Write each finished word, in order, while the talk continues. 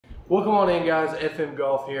Welcome on in, guys. FM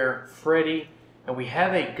Golf here, Freddie, and we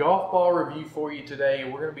have a golf ball review for you today.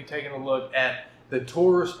 We're going to be taking a look at the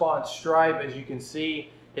Tour Response Stripe. As you can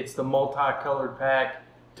see, it's the multicolored pack.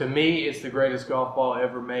 To me, it's the greatest golf ball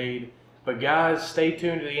ever made. But guys, stay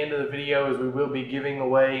tuned to the end of the video as we will be giving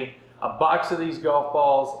away a box of these golf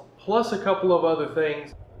balls, plus a couple of other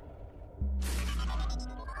things.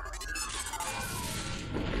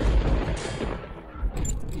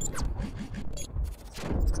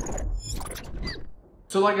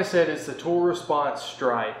 So like I said, it's the Tour Response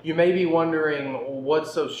Stripe. You may be wondering,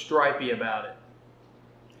 what's so stripy about it?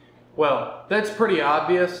 Well, that's pretty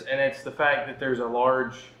obvious, and it's the fact that there's a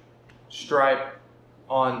large stripe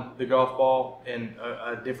on the golf ball in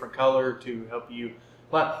a different color to help you.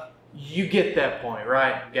 Well, you get that point,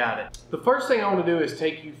 right? Got it. The first thing I want to do is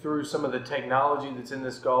take you through some of the technology that's in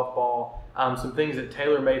this golf ball, some things that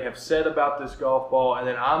TaylorMade have said about this golf ball, and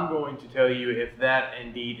then I'm going to tell you if that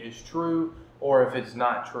indeed is true or if it's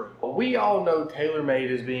not true. We all know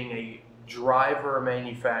TaylorMade as being a driver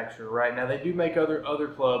manufacturer, right? Now they do make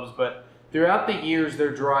other clubs, but throughout the years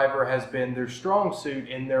their driver has been their strong suit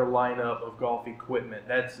in their lineup of golf equipment.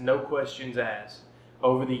 That's no questions asked.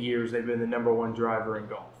 Over the years they've been the #1 driver in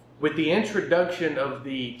golf. With the introduction of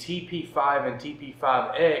the TP5 and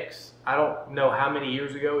TP5X, I don't know how many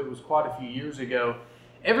years ago, it was quite a few years ago.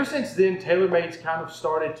 Ever since then, TaylorMade's kind of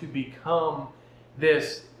started to become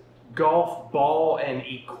this golf ball and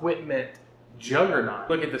equipment juggernaut.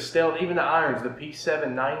 Look at the Stealth, even the irons, the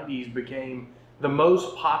P790s became the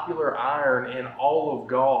most popular iron in all of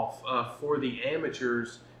golf for the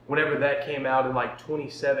amateurs. Whenever that came out in like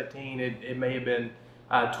 2017, it may have been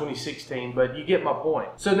 2016, but you get my point.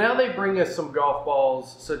 So now they bring us some golf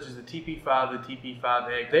balls such as the TP5, the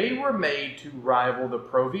TP5X. They were made to rival the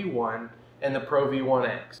Pro V1 and the Pro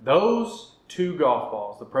V1X. Those two golf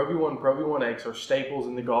balls, the Pro V1 and Pro V1X, are staples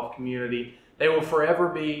in the golf community. They will forever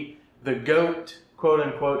be the GOAT, quote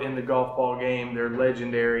unquote, in the golf ball game. They're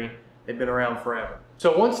legendary. They've been around forever.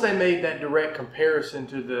 So once they made that direct comparison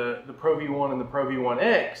to the Pro V1 and the Pro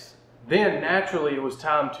V1X, then naturally it was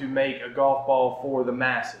time to make a golf ball for the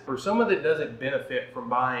masses. For someone that doesn't benefit from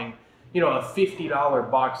buying, a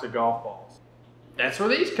 $50 box of golf balls, that's where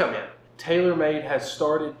these come in. TaylorMade has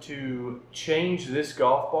started to change this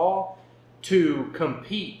golf ball to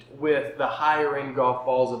compete with the higher end golf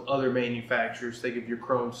balls of other manufacturers. Think of your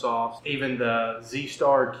Chrome Softs, even the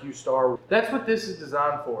Z-Star, Q-Star. That's what this is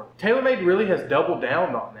designed for. TaylorMade really has doubled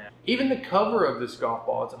down on that. Even the cover of this golf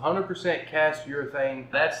ball, it's 100% cast urethane.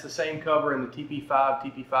 That's the same cover in the TP5,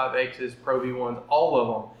 TP5Xs, Pro V1s, all of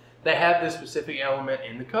them. They have this specific element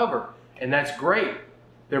in the cover, and that's great.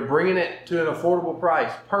 They're bringing it to an affordable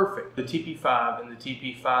price. Perfect. The TP5 and the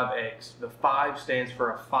TP5X, the 5 stands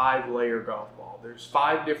for a 5-layer golf ball. There's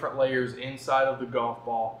 5 different layers inside of the golf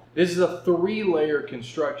ball. This is a 3-layer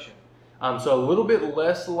construction. So a little bit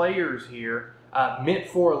less layers here, meant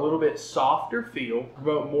for a little bit softer feel,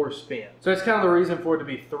 promote more spin. So that's kind of the reason for it to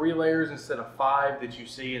be 3 layers instead of 5 that you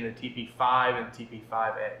see in the TP5 and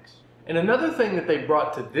TP5X. And another thing that they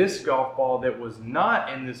brought to this golf ball that was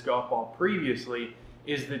not in this golf ball previously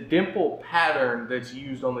is the dimple pattern that's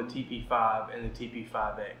used on the TP5 and the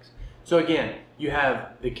TP5X. So again, you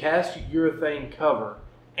have the cast urethane cover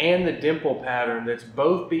and the dimple pattern that's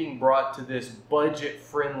both being brought to this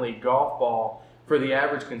budget-friendly golf ball for the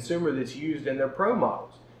average consumer that's used in their pro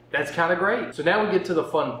models. That's kind of great. So now we get to the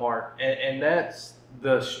fun part, and that's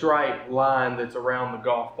the stripe line that's around the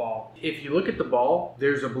golf ball. If you look at the ball,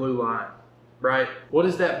 there's a blue line. Right? What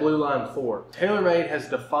is that blue line for? TaylorMade has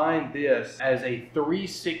defined this as a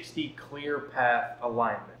 360 clear path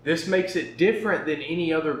alignment. This makes it different than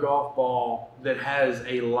any other golf ball that has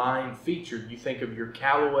a line featured. You think of your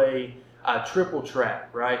Callaway triple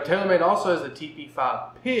track, right? TaylorMade also has the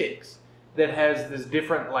TP5 Picks that has this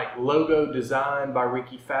different like logo design by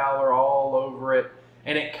Ricky Fowler all over it.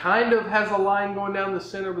 And it kind of has a line going down the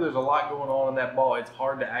center, but there's a lot going on in that ball. It's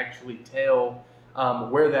hard to actually tell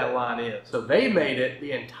where that line is. So they made it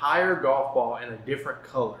the entire golf ball in a different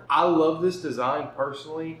color. I love this design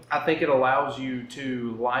personally. I think it allows you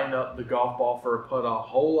to line up the golf ball for a putt a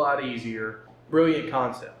whole lot easier. Brilliant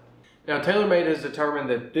concept. Now TaylorMade has determined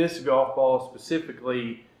that this golf ball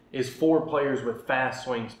specifically is for players with fast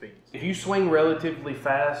swing speeds. If you swing relatively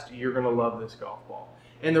fast, you're going to love this golf ball.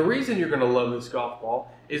 And the reason you're going to love this golf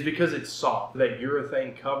ball is because it's soft. That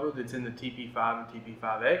urethane cover that's in the TP5 and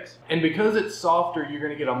TP5X. And because it's softer, you're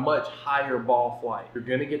going to get a much higher ball flight. You're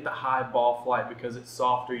going to get the high ball flight because it's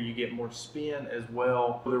softer. You get more spin as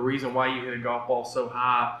well. The reason why you hit a golf ball so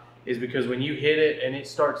high is because when you hit it and it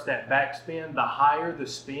starts that backspin, the higher the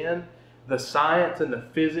spin, the science and the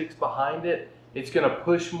physics behind it it's going to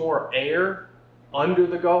push more air under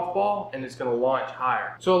the golf ball and it's going to launch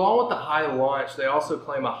higher. So along with the high launch, they also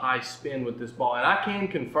claim a high spin with this ball. And I can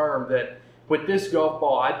confirm that with this golf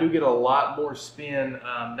ball, I do get a lot more spin,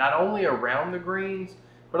 not only around the greens,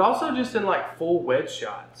 but also just in like full wedge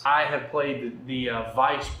shots. I have played the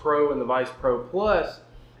Vice Pro and the Vice Pro Plus,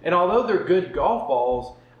 and although they're good golf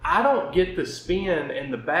balls, I don't get the spin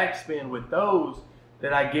and the backspin with those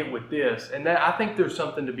that I get with this. And that, I think there's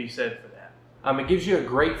something to be said for that. It gives you a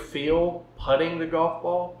great feel putting the golf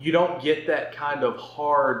ball. You don't get that kind of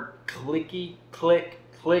hard clicky, click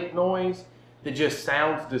noise that just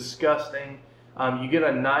sounds disgusting. You get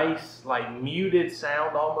a nice, like, muted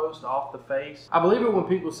sound almost off the face. I believe it when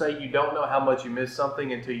people say you don't know how much you miss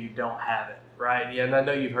something until you don't have it, right? Yeah, and I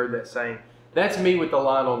know you've heard that saying. That's me with the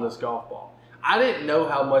line on this golf ball. I didn't know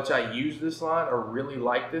how much I used this line or really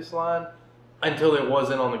liked this line until it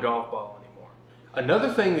wasn't on the golf ball anymore.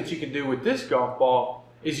 Another thing that you can do with this golf ball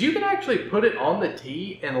is you can actually put it on the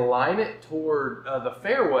tee and line it toward the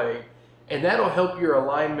fairway, and that'll help your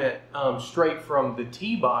alignment straight from the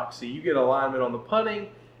tee box. So you get alignment on the putting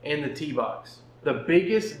and the tee box. The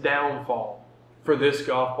biggest downfall for this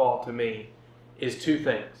golf ball to me is two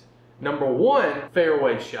things. Number one,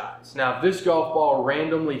 fairway shots. Now, if this golf ball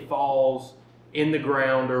randomly falls in the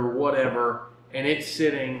ground or whatever, and it's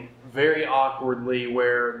sitting very awkwardly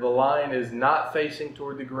where the line is not facing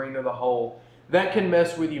toward the green or the hole, that can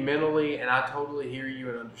mess with you mentally, and I totally hear you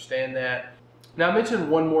and understand that. Now, I mentioned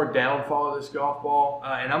one more downfall of this golf ball,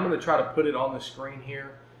 and I'm going to try to put it on the screen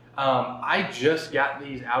here. I just got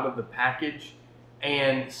these out of the package,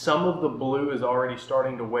 and some of the blue is already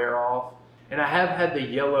starting to wear off. And I have had the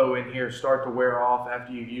yellow in here start to wear off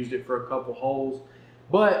after you've used it for a couple holes.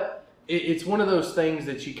 But it's one of those things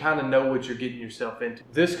that you kind of know what you're getting yourself into.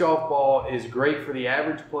 This golf ball is great for the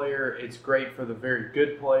average player. It's great for the very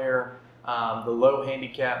good player, the low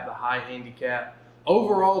handicap, the high handicap.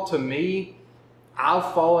 Overall, to me,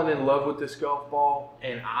 I've fallen in love with this golf ball,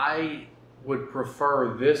 and I would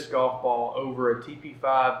prefer this golf ball over a TP5,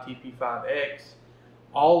 TP5X,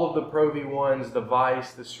 all of the Pro V1s, the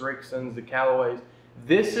Vice, the Srixons, the Callaways.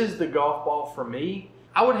 This is the golf ball for me.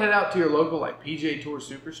 I would head out to your local like PGA Tour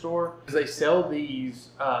Superstore because they sell these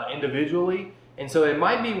individually, and so it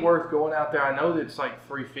might be worth going out there. I know that it's like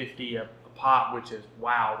 $350 a pop, which is,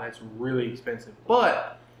 wow, that's really expensive.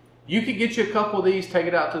 But you could get you a couple of these, take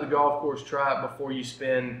it out to the golf course, try it before you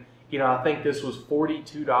spend, I think this was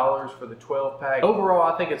 $42 for the 12 pack.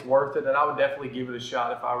 Overall, I think it's worth it, and I would definitely give it a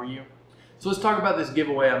shot if I were you. So let's talk about this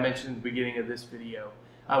giveaway I mentioned at the beginning of this video.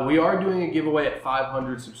 We are doing a giveaway at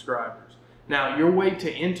 500 subscribers. Now, your way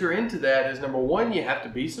to enter into that is, number one, you have to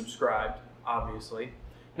be subscribed, obviously.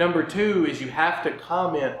 Number two is you have to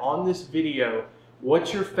comment on this video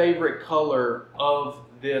what your favorite color of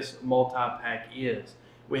this multi-pack is.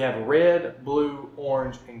 We have red, blue,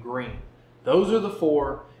 orange, and green. Those are the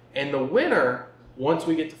four. And the winner, once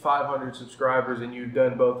we get to 500 subscribers and you've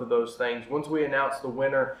done both of those things, once we announce the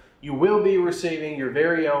winner, you will be receiving your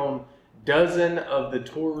very own dozen of the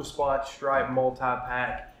Tour Response Stripe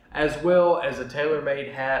multi-pack, as well as a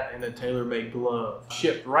TaylorMade hat and a TaylorMade glove,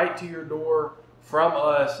 shipped right to your door from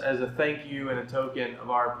us as a thank you and a token of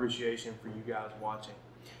our appreciation for you guys watching.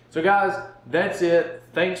 So guys, that's it.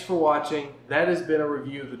 Thanks for watching. That has been a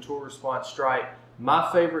review of the Tour Response Stripe.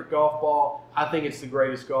 My favorite golf ball. I think it's the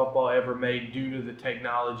greatest golf ball ever made due to the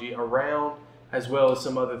technology around, as well as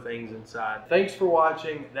some other things inside. Thanks for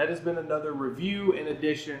watching. That has been another review and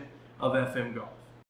edition of FM Golf.